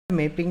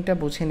ম্যাপিংটা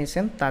বুঝে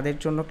নিছেন তাদের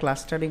জন্য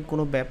ক্লাস্টারিং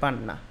কোনো ব্যাপার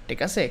না, ঠিক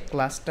আছে?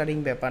 ক্লাস্টারিং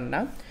ব্যাপার না।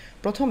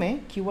 প্রথমে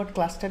কিওয়ার্ড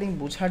ক্লাস্টারিং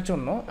বোঝার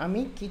জন্য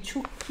আমি কিছু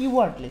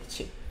কিওয়ার্ড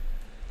লিখছি,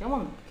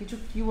 কেমন? কিছু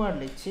কিওয়ার্ড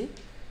লিখছি,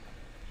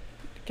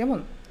 কেমন?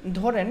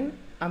 ধরেন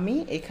আমি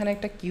এখানে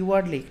একটা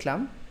কিওয়ার্ড লিখলাম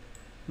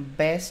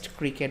best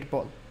cricket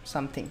ball,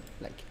 something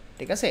like,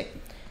 ঠিক আছে?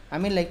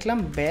 আমি লিখলাম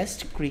best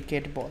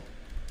cricket ball,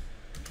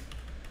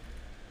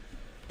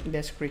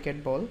 best cricket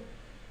ball.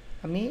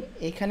 আমি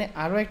এখানে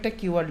আরও একটা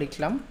কিওয়ার্ড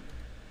লিখলাম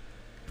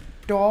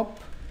টপ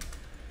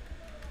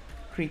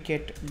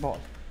ক্রিকেট বল,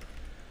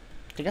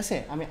 ঠিক আছে?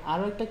 আমি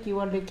আরও একটা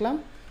কিওয়ার্ড লিখলাম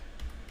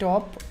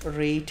টপ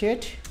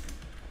রেটেড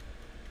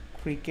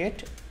ক্রিকেট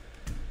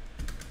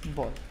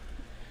বল।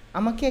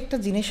 আমাকে একটা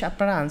জিনিস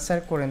আপনারা আনসার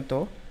করেন তো,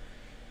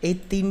 এই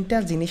তিনটা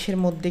জিনিসের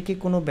মধ্যে কি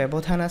কোনো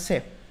ব্যবধান আছে?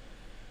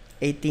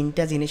 এই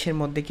তিনটা জিনিসের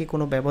মধ্যে কি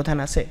কোনো ব্যবধান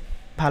আছে?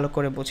 ভালো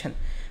করে বোঝেন।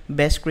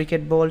 Best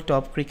cricket ball,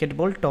 top cricket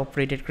ball, top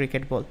rated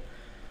cricket ball.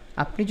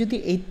 আপনি যদি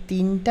এই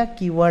তিনটা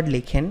কিওয়ার্ড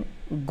লিখেন,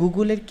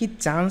 গুগলের কি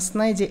চান্স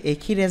নাই যে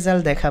একই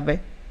রেজাল্ট দেখাবে?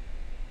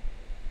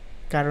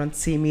 কারণ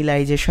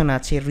সিমিলাইজেশন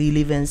আছে,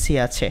 রিলিভেন্সি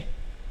আছে।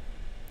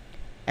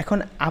 এখন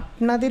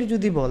আপনাদের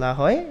যদি বলা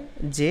হয়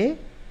যে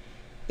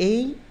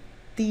এই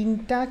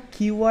তিনটা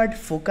কিওয়ার্ড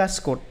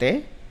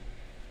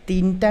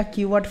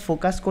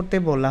ফোকাস করতে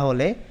বলা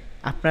হলে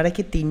আপনারা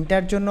কি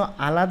তিনটার জন্য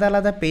আলাদা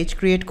আলাদা পেজ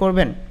ক্রিয়েট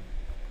করবেন?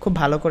 খুব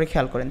ভালো করে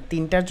খেয়াল করেন,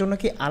 তিনটার জন্য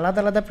কি আলাদা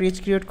আলাদা পেজ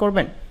ক্রিয়েট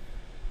করবেন?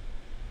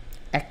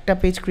 একটা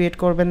পেজ ক্রিয়েট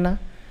করবেন না?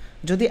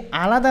 যদি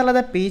আলাদা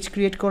আলাদা পেজ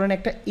ক্রিয়েট করেন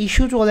একটা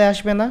ইস্যু চলে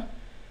আসবে না?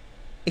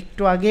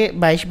 একটু আগে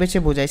 22 ব্যাচে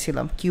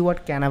বোঝাইছিলাম কিওয়ার্ড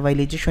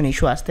ক্যানাভাইলাইজেশন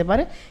ইস্যু আসতে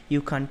পারে,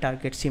 you can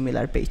target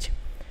similar page.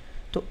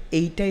 তো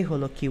এইটাই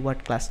হলো কিওয়ার্ড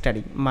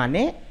ক্লাস্টারিং।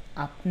 মানে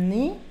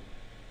আপনি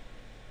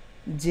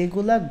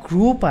যেগুলা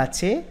গ্রুপ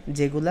আছে,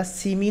 যেগুলা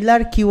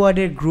সিমিলার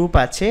কিওয়ার্ডের গ্রুপ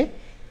আছে,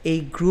 এই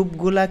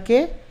গ্রুপগুলাকে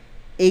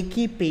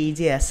একই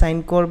পেজে অ্যাসাইন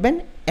করবেন,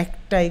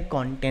 একটাই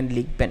কন্টেন্ট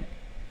লিখবেন।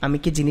 আমি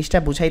কি জিনিসটা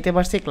বুঝাইতে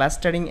পারছি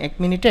ক্লাস্টারিং 1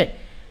 মিনিটে?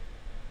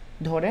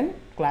 ধরেন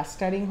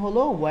ক্লাস্টারিং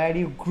হলো wire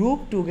you group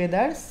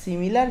together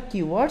similar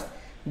keywords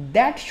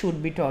that should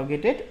be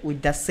targeted with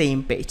the same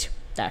page,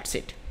 that's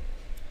it.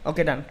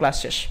 Okay done, class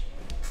শেষ।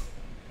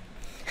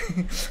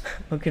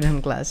 ওকে ডান,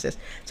 ক্লাস শেষ।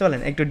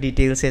 চলেন একটু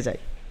ডিটেলসে যাই,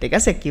 ঠিক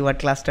আছে? কিওয়ার্ড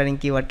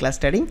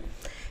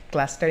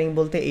ক্লাস্টারিং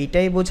বলতে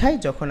এইটাই বোঝায়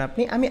যখন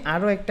আমি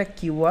আরও একটা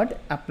কিওয়ার্ড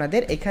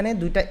আপনাদের এখানে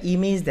দুইটা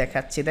ইমেজ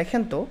দেখাচ্ছি,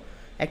 দেখেন তো।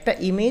 একটা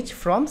ইমেজ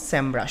ফ্রম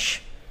স্যামব্রাশ,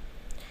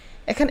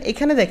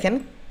 এখানে দেখেন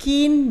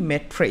কিন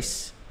ম্যাট্রেস,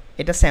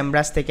 এটা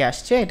স্যামব্রাশ থেকে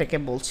আসছে, এটাকে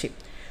বলছি।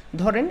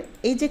 ধরেন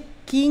এই যে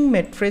কিং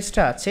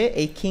ম্যাট্রেসটা আছে,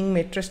 এই কিং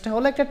ম্যাট্রেসটা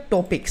হলো একটা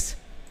টপিক্স,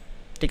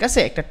 ঠিক আছে?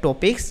 একটা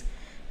টপিক্স।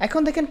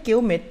 এখন দেখেন কেউ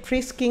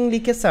ম্যাট্রেস কিং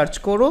লিখে সার্চ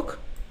করুক,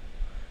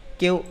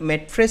 কেউ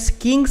ম্যাট্রেস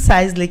কিং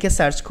সাইজ লিখে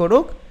সার্চ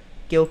করুক,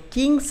 কেউ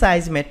কিং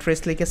সাইজ ম্যাট্রেস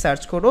লিখে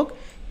সার্চ করুক,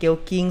 কেউ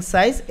কিং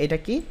সাইজ, এটা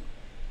কি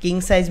কিং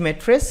সাইজ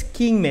ম্যাট্রেস,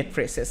 কিং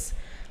ম্যাট্রেসেস।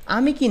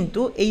 আমি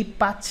কিন্তু এই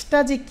 5টা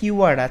যে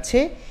কিওয়ার্ড আছে,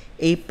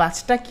 এই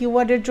 5টা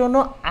কিওয়ার্ডের জন্য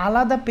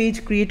আলাদা পেজ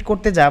ক্রিয়েট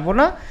করতে যাব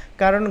না,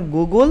 কারণ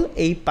গুগল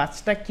এই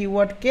 5টা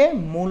কিওয়ার্ডকে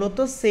মূলত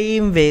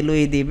সেম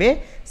ভ্যালুই দিবে,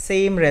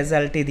 সেম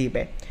রেজাল্টই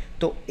দিবে।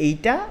 তো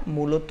এইটা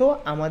মূলত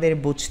আমাদের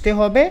বুঝতে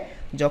হবে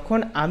যখন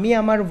আমি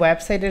আমার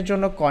ওয়েবসাইটের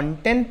জন্য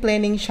কন্টেন্ট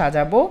প্ল্যানিং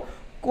সাজাবো,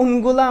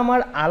 কোনগুলো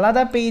আমার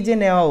আলাদা পেজে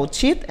নেওয়া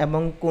উচিত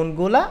এবং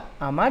কোনগুলা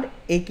আমার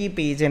একই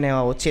পেজে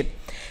নেওয়া উচিত।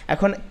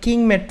 এখন কিং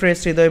ম্যাট্রেস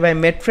হৃদয় ভাই,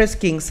 ম্যাট্রেস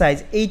কিং সাইজ,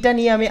 এইটা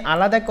নিয়ে আমি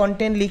আলাদা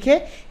কন্টেন্ট লিখে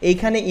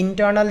এইখানে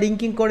ইন্টারনাল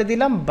লিঙ্কিং করে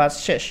দিলাম, বাস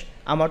শেষ,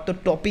 আমার তো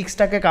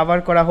টপিক্সটাকে কভার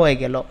করা হয়ে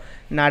গেল।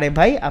 না রে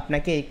ভাই,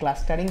 আপনাকে এই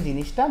ক্লাস্টারিং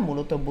জিনিসটা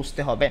মূলত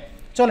বুঝতে হবে।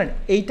 চলেন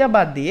এইটা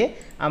বাদ দিয়ে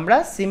আমরা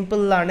সিম্পল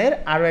লার্নের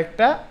আরও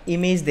একটা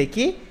ইমেজ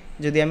দেখি।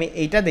 যদি আমি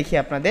এইটা দেখি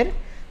আপনাদের,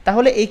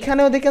 তাহলে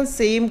এইখানেও দেখেন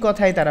সেম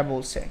কথাই তারা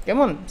বলছে,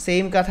 কেমন?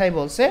 সেম কথাই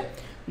বলছে।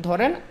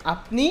 ধরেন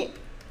আপনি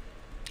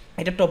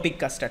এটা টপিক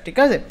ক্লাস্টার, ঠিক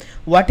আছে?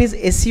 হোয়াট ইজ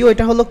এসইও,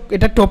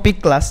 এটা টপিক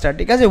ক্লাস্টার,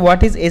 ঠিক আছে?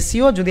 হোয়াট ইজ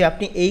এসইও, যদি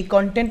আপনি এই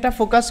কন্টেন্টটা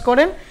ফোকাস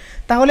করেন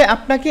তাহলে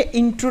আপনাকে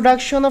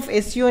ইন্ট্রোডাকশন অফ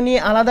এসইও নিয়ে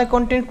আলাদা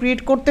কন্টেন্ট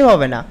ক্রিয়েট করতে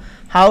হবে না।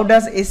 হাউ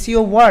ডাজ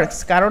এসইও ওয়ার্কস,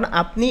 কারণ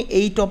আপনি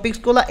এই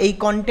টপিকসগুলো এই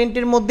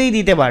কন্টেন্টের মধ্যেই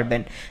দিতে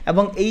পারবেন,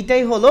 এবং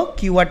এইটাই হলো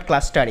কিওয়ার্ড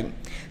ক্লাস্টারিং।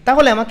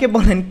 তাহলে আমাকে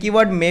বলেন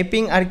কিওয়ার্ড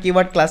ম্যাপিং আর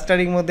কিওয়ার্ড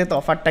ক্লাস্টারিং মধ্যে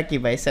তফাৎটা কী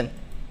পাইছেন?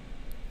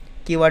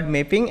 কিওয়ার্ড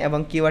ম্যাপিং এবং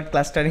কিওয়ার্ড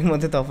ক্লাস্টারিং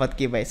মধ্যে তফাৎ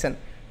কী পাইছেন?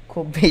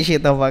 খুব বেশি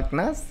তফাৎ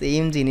না,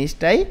 সেম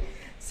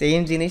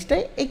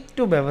জিনিসটাই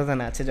একটু ব্যবধান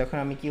আছে। যখন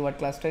আমি কিওয়ার্ড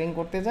ক্লাস্টারিং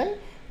করতে যাই,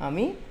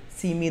 আমি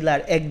সিমিলার,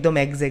 একদম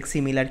এক্স্যাক্ট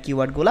সিমিলার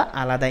কিওয়ার্ডগুলো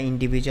আলাদা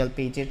ইন্ডিভিজুয়াল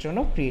পেজের জন্য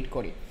ক্রিয়েট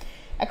করি।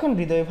 এখন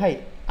হৃদয় ভাই,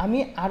 আমি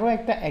আরও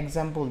একটা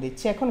এক্সাম্পল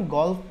দিচ্ছি। এখন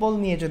গল্ফ বল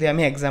নিয়ে যদি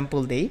আমি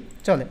এক্সাম্পল দিই,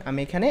 চলেন আমি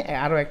এখানে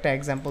আরও একটা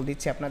এক্সাম্পল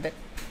দিচ্ছি আপনাদের।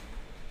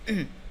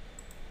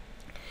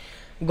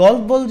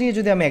 গল্ফ বল দিয়ে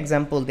যদি আমি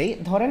এক্সাম্পল দিই,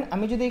 ধরেন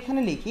আমি যদি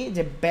এখানে লিখি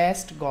যে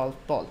বেস্ট গল্ফ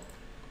বল,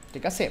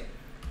 ঠিক আছে?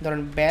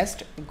 ধরেন বেস্ট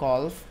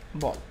গল্ফ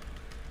বল,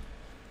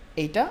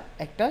 এইটা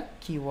একটা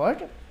কিওয়ার্ড,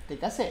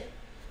 ঠিক আছে?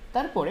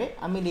 তারপরে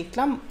আমি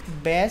লিখলাম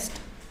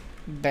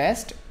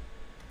best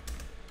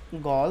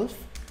golf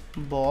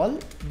ball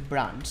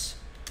brands,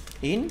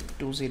 in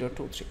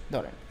 2023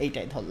 ধরেন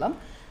এইটাই ধরলাম।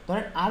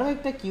 ধরেন আরও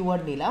একটা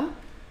কিওয়ার্ড নিলাম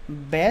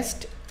বেস্ট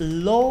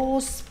লো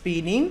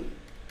স্পিনিং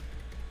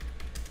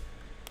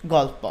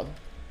গল্ফ বল,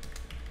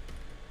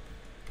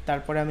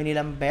 তারপরে আমি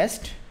নিলাম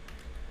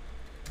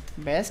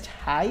বেস্ট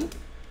হাই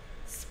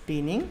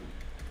স্পিনিং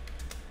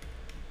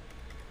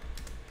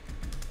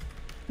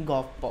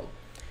গল্ফ বল।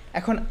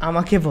 এখন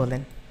আমাকে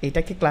বলেন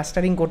এটাকে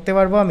ক্লাস্টারিং করতে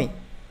পারবো? আমি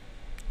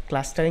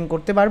ক্লাস্টারিং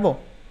করতে পারবো?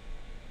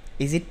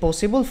 Is it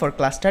possible for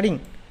clustering?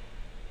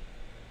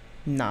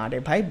 না রে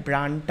ভাই,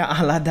 ব্র্যান্ডটা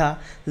আলাদা,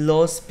 লো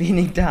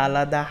স্পিনিংটা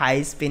আলাদা, হাই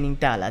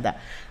স্পিনিংটা আলাদা।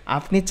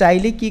 আপনি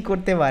চাইলে কি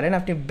করতে পারেন,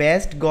 আপনি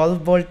বেস্ট গল্ফ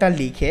বলটা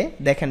লিখে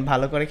দেখেন,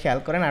 ভালো করে খেয়াল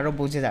করেন আরও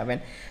বুঝে যাবেন।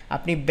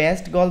 আপনি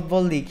বেস্ট গল্ফ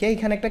বল লিখে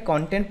এখানে একটা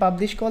কন্টেন্ট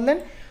পাবলিশ করলেন,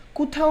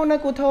 কোথাও না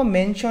কোথাও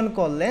মেনশন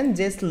করলেন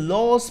যে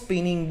লো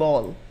স্পিনিং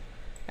বল,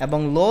 এবং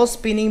লো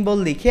স্পিনিং বল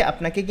লিখে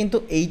আপনাকে কিন্তু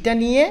এইটা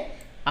নিয়ে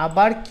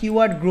আবার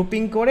কিওয়ার্ড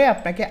গ্রুপিং করে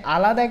আপনাকে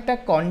আলাদা একটা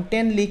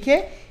কন্টেন্ট লিখে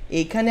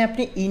এইখানে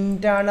আপনি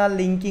ইন্টারনাল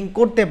লিঙ্কিং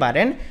করতে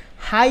পারেন।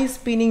 হাই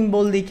স্পিনিং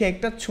বল লিখে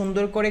একটা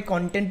সুন্দর করে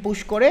কন্টেন্ট পুশ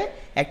করে,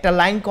 একটা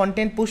লাইন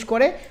কন্টেন্ট পুশ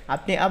করে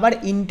আপনি আবার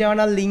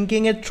ইন্টারনাল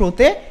লিঙ্কিংয়ের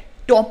থ্রুতে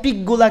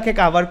টপিকগুলোকে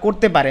কাভার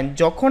করতে পারেন।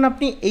 যখন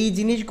আপনি এই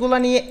জিনিসগুলো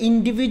নিয়ে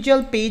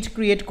ইন্ডিভিজুয়াল পেজ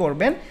ক্রিয়েট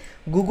করবেন,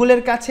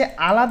 গুগলের কাছে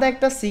আলাদা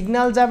একটা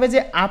সিগন্যাল যাবে যে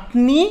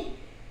আপনি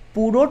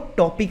পুরো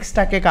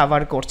টপিকসটাকে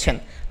কাভার করছেন।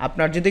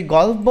 আপনার যদি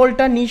গল্ফ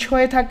বলটা নিশ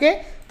হয়ে থাকে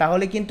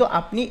তাহলে কিন্তু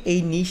আপনি এই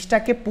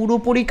নিশটাকে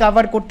পুরোপুরি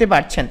কাভার করতে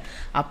পারছেন।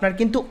 আপনার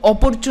কিন্তু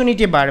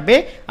অপরচুনিটি বাড়বে,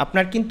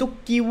 আপনার কিন্তু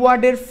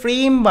কিওয়ার্ডের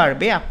ফ্রেম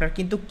বাড়বে, আপনার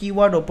কিন্তু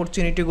কিওয়ার্ড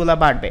অপরচুনিটিগুলো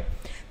বাড়বে।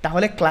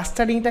 তাহলে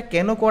ক্লাস্টারিংটা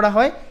কেন করা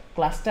হয়?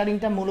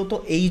 ক্লাস্টারিংটা মূলত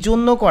এই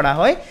জন্য করা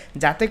হয়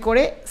যাতে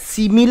করে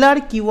সিমিলার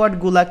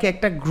কিওয়ার্ডগুলোকে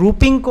একটা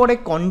গ্রুপিং করে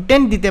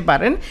কন্টেন্ট দিতে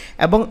পারেন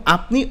এবং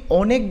আপনি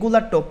অনেকগুলা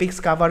টপিকস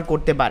কাভার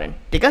করতে পারেন।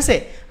 ঠিক আছে,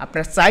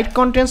 আপনার সাইট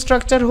কন্টেন্ট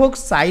স্ট্রাকচার হোক,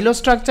 সাইলো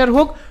স্ট্রাকচার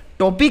হোক,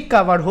 টপিক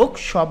কাভার হোক,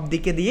 সব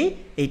দিকে দিয়েই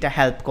এইটা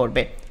হেল্প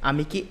করবে।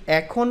 আমি কি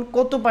এখন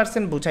কত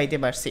পার্সেন্ট বুঝাইতে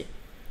পারছি?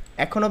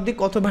 এখন অবধি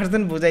কত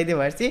পার্সেন্ট বুঝাইতে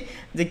পারছি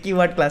যে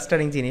কিওয়ার্ড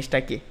ক্লাস্টারিং জিনিসটা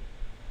কি?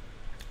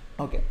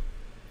 ওকে,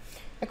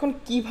 এখন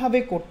কিভাবে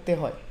করতে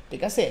হয়,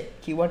 ঠিক আছে,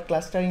 কিওয়ার্ড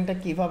ক্লাস্টারিংটা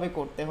কিভাবে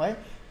করতে হয়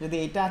যদি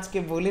এটা আজকে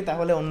বলি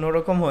তাহলে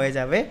অন্যরকম হয়ে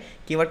যাবে।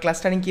 কিওয়ার্ড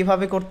ক্লাস্টারিং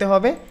কিভাবে করতে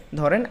হবে,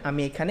 ধরেন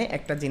আমি এখানে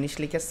একটা জিনিস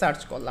লিখে সার্চ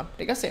করলাম,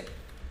 ঠিক আছে,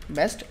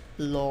 বেস্ট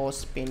লো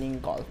স্পিনিং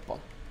গল্ফ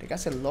বল, ঠিক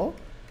আছে, লো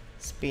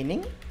স্পিনিং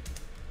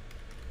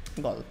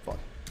গল্ফ বল।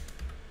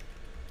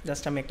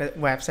 জাস্ট আমি একটা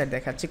ওয়েবসাইট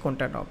দেখাচ্ছি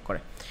কোনটা নক করে।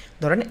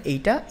 ধরেন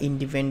এইটা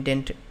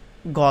ইন্ডিপেন্ডেন্ট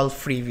গল্ফ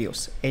রিভিউস,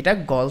 এটা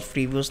গল্ফ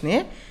রিভিউস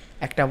নিয়ে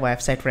একটা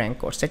ওয়েবসাইট র্যাঙ্ক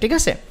করছে, ঠিক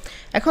আছে।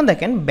 এখন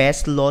দেখেন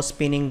বেস্ট লো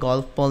স্পিনিং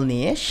গল্ফ বল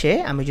নিয়ে সে,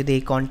 আমি যদি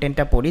এই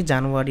কন্টেন্টটা পড়ি,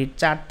 জানুয়ারির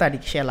 4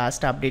 তারিখ সে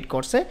লাস্ট আপডেট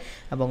করছে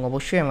এবং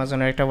অবশ্যই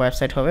অ্যামাজনের একটা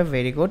ওয়েবসাইট হবে,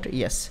 ভেরি গুড,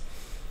 ইয়েস,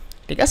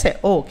 ঠিক আছে।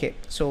 ওকে,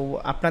 সো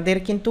আপনাদের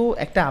কিন্তু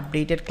একটা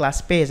আপডেটেড ক্লাস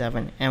পেয়ে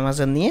যাবেন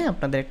অ্যামাজন নিয়ে,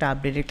 আপনাদের একটা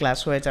আপডেটেড ক্লাস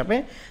হয়ে যাবে।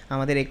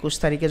 আমাদের 21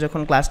 তারিখে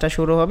যখন ক্লাসটা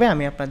শুরু হবে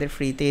আমি আপনাদের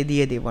ফ্রিতে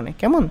দিয়ে দেবো না,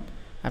 কেমন?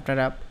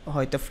 আপনারা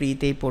হয়তো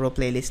ফ্রিতেই পুরো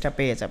প্লেলিস্টটা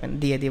পেয়ে যাবেন,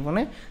 দিয়ে দেবো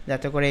না,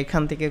 যাতে করে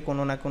এখান থেকে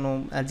কোনো না কোনো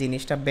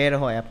জিনিসটা বের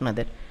হয়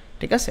আপনাদের,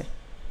 ঠিক আছে।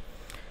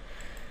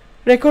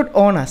 রেকর্ড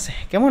অন আছে,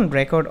 কেমন?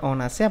 রেকর্ড অন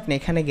আছে। আপনি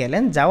এখানে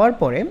গেলেন, যাওয়ার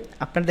পরে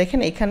আপনার দেখেন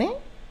এখানে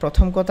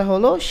প্রথম কথা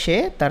হলো সে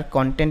তার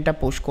কন্টেন্টটা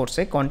পুশ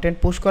করছে, কন্টেন্ট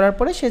পুশ করার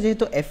পরে সে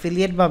যেহেতু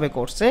অ্যাফিলিয়েটভাবে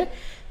করছে,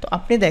 তো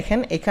আপনি দেখেন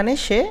এখানে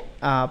সে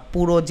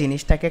পুরো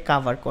জিনিসটাকে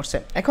কাভার করছে।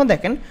 এখন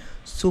দেখেন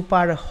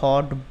super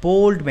hot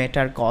bold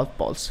matter golf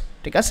বলস,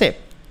 ঠিক আছে।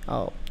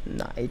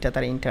 না, এটা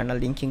তার ইন্টারনাল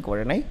লিঙ্কিং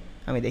করে নাই,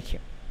 আমি দেখি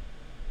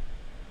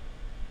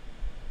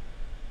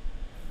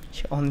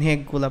সে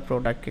অনেকগুলা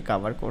প্রোডাক্টকে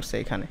কাভার করছে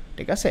এখানে,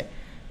 ঠিক আছে,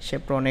 সে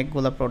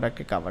অনেকগুলা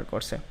প্রোডাক্টকে কাভার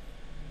করছে,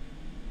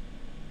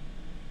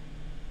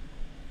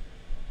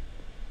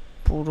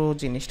 পুরো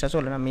জিনিসটা।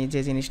 চলেন আমি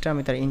যে জিনিসটা,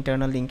 আমি তার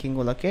ইন্টারনাল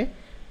লিঙ্কিংগুলোকে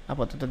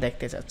আপাতত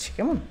দেখতে চাচ্ছি,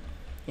 কেমন?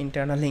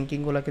 ইন্টারনাল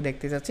লিঙ্কিংগুলোকে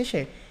দেখতে চাচ্ছি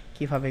সে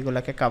কীভাবে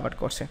এগুলোকে কাভার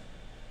করছে।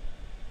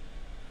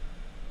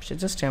 সে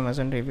জাস্ট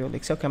অ্যামাজন রিভিউ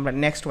লিখছে। ওকে, আমরা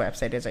নেক্সট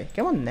ওয়েবসাইটে যাই,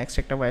 কেমন? নেক্সট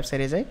একটা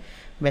ওয়েবসাইটে যাই,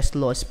 বেস্ট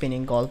লো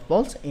স্পিনিং গল্ফ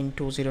বলস ইন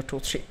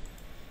 2023,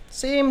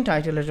 সেম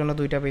টাইটেলের জন্য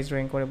 2টা পেজ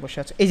র্যাঙ্ক করে বসে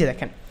আছে। এই যে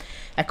দেখেন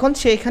এখন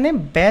সে এখানে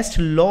বেস্ট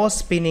লো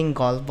স্পিনিং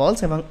গল্ফ বলস,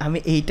 এবং আমি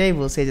এইটাই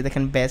বলছি যে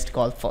দেখেন বেস্ট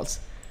গল্ফ বলস,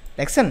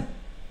 দেখছেন?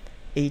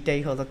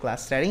 এইটাই হলো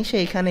ক্লাস্টারিং। সে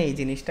এখানে এই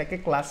জিনিসটাকে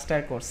ক্লাস্টার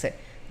করছে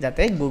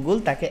যাতে গুগল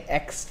তাকে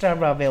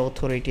এক্সট্রাভাবে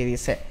অথরিটি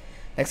দিছে,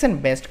 দেখছেন,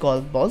 বেস্ট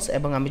গল্ফ বলস।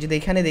 এবং আমি যদি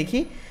এখানে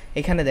দেখি,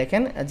 এখানে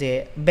দেখেন যে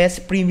বেস্ট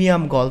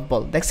প্রিমিয়াম গল্ফ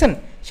বল, দেখছেন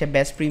সে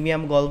বেস্ট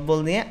প্রিমিয়াম গল্ফ বল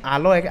নিয়ে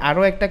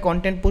আরও একটা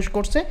কন্টেন্ট পুশ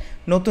করছে,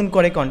 নতুন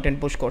করে কন্টেন্ট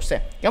পুশ করছে,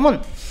 কেমন?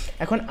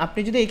 এখন আপনি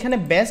যদি এখানে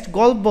বেস্ট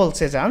গল্ফ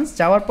বলসে যান,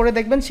 যাওয়ার পরে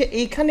দেখবেন সে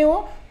এইখানেও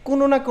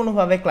কোনো না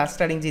কোনোভাবে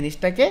ক্লাস্টারিং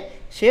জিনিসটাকে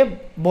সে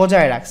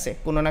বজায় রাখছে,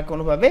 কোনো না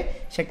কোনোভাবে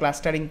সে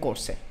ক্লাস্টারিং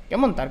করছে,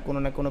 কেমন? তার কোনো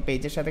না কোনো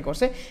পেজের সাথে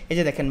করছে। এই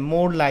যে দেখেন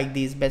more like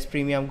this, best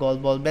premium golf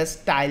ball, best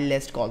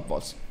স্টাইললেস golf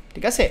বলস,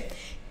 ঠিক আছে।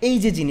 এই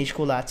যে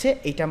জিনিসগুলো আছে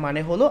এটা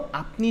মানে হলো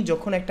আপনি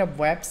যখন একটা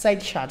ওয়েবসাইট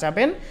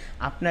সাজাবেন,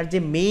 আপনার যে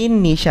মেইন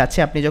নিশ আছে,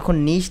 আপনি যখন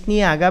নিশ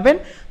নিয়ে আগাবেন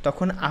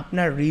তখন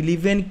আপনার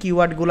রিলিভেন্ট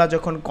কিওয়ার্ডগুলো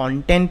যখন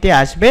কন্টেন্টে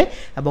আসবে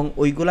এবং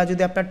ওইগুলা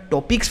যদি আপনার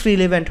টপিকস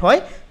রিলিভেন্ট হয়,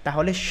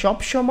 তাহলে সব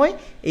সময়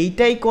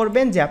এইটাই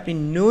করবেন যে আপনি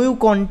নিউ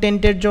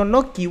কন্টেন্টের জন্য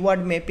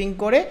কিওয়ার্ড ম্যাপিং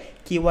করে,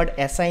 কিওয়ার্ড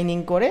অ্যাসাইনিং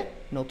করে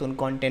নতুন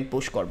কন্টেন্ট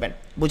পুশ করবেন।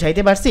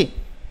 বুঝাইতে পারছি?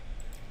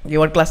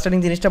 কিওয়ার্ড ক্লাস্টারিং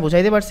জিনিসটা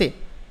বুঝাইতে পারছি?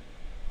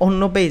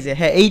 অন্য পেজে,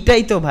 হ্যাঁ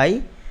এইটাই তো ভাই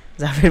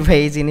জাভের ভাই,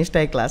 এই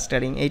জিনিসটাই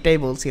ক্লাস্টারিং, এইটাই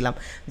বলছিলাম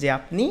যে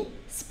আপনি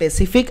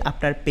স্পেসিফিক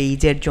আপনার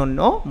পেজের জন্য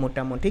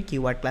মোটামুটি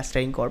কিওয়ার্ড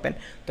ক্লাস্টারিং করবেন।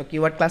 তো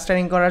কিওয়ার্ড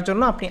ক্লাস্টারিং করার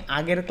জন্য আপনি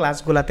আগের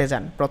ক্লাসগুলোতে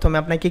যান। প্রথমে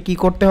আপনাকে কি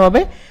করতে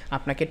হবে,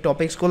 আপনাকে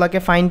টপিকসগুলোকে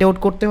ফাইন্ড আউট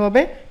করতে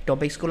হবে,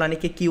 টপিকসগুলো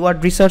নিয়ে কিওয়ার্ড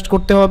রিসার্চ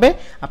করতে হবে,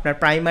 আপনার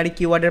প্রাইমারি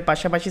কিওয়ার্ডের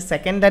পাশাপাশি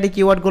সেকেন্ডারি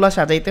কিওয়ার্ডগুলো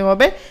সাজাইতে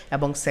হবে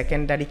এবং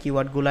সেকেন্ডারি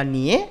কিওয়ার্ডগুলো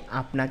নিয়ে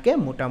আপনাকে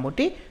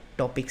মোটামুটি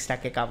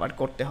টপিকসটাকে কভার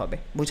করতে হবে।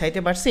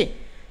 বুঝাইতে পারছি?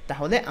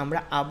 তাহলে আমরা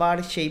আবার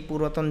সেই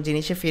পুরাতন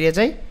জিনিসে ফিরে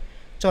যাই।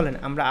 চলেন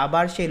আমরা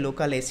আবার সেই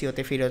লোকাল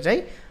এসইওতে ফিরে যাই।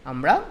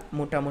 আমরা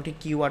মোটামুটি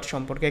কিওয়ার্ড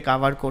সম্পর্কে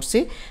কভার করছি।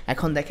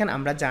 এখন দেখেন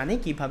আমরা জানি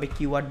কিভাবে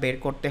কিওয়ার্ড বের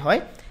করতে হয়।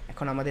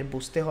 এখন আমাদের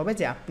বুঝতে হবে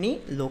যে আপনি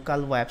লোকাল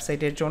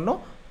ওয়েবসাইটের জন্য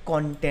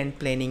কন্টেন্ট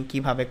প্ল্যানিং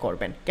কিভাবে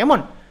করবেন। কেমন?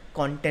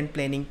 কন্টেন্ট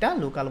প্ল্যানিংটা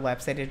লোকাল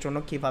ওয়েবসাইটের জন্য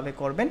কিভাবে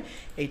করবেন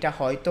এইটা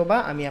হয়তোবা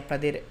আমি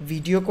আপনাদের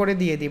ভিডিও করে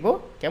দিয়ে দিব।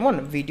 কেমন?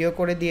 ভিডিও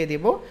করে দিয়ে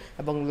দিব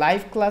এবং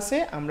লাইভ ক্লাসে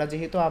আমরা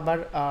যেহেতু আবার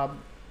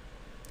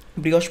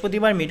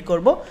বৃহস্পতিবার মিট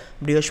করব,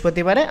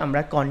 বৃহস্পতিবারে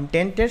আমরা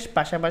কন্টেন্টের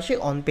পাশাপাশি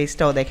অন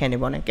পেজটাও দেখে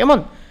নেব না। কেমন?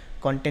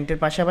 কন্টেন্টের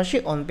পাশাপাশি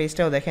অন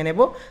পেজটাও দেখে নেব।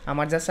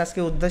 আমার জাস্ট আজকে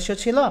উদ্দেশ্য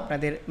ছিল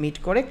আপনাদের মিট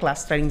করে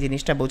ক্লাস্টারিং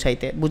জিনিসটা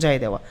বুঝাই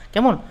দেওয়া।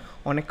 কেমন?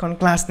 অনেকক্ষণ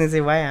ক্লাস নিয়েছি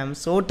ভাই, আই এম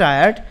সো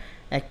টায়ার্ড।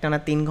 একটানা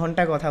 3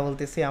 ঘন্টা কথা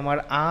বলতেছি, আমার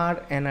আর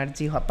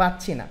এনার্জি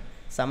পাচ্ছি না,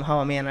 সামহাও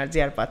আমি এনার্জি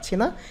আর পাচ্ছি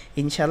না।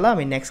 ইনশাল্লাহ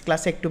আমি নেক্সট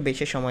ক্লাসে একটু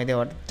বেশি সময়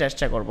দেওয়ার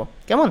চেষ্টা করব।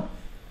 কেমন?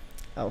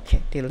 ওকে,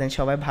 টিল দেন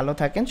সবাই ভালো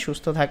থাকেন,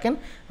 সুস্থ থাকেন,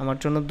 আমার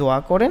জন্য দোয়া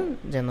করেন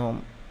যেন।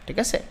 ঠিক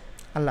আছে?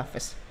 আল্লাহ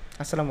হাফেজ,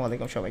 আসসালামু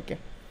আলাইকুম সবাইকে।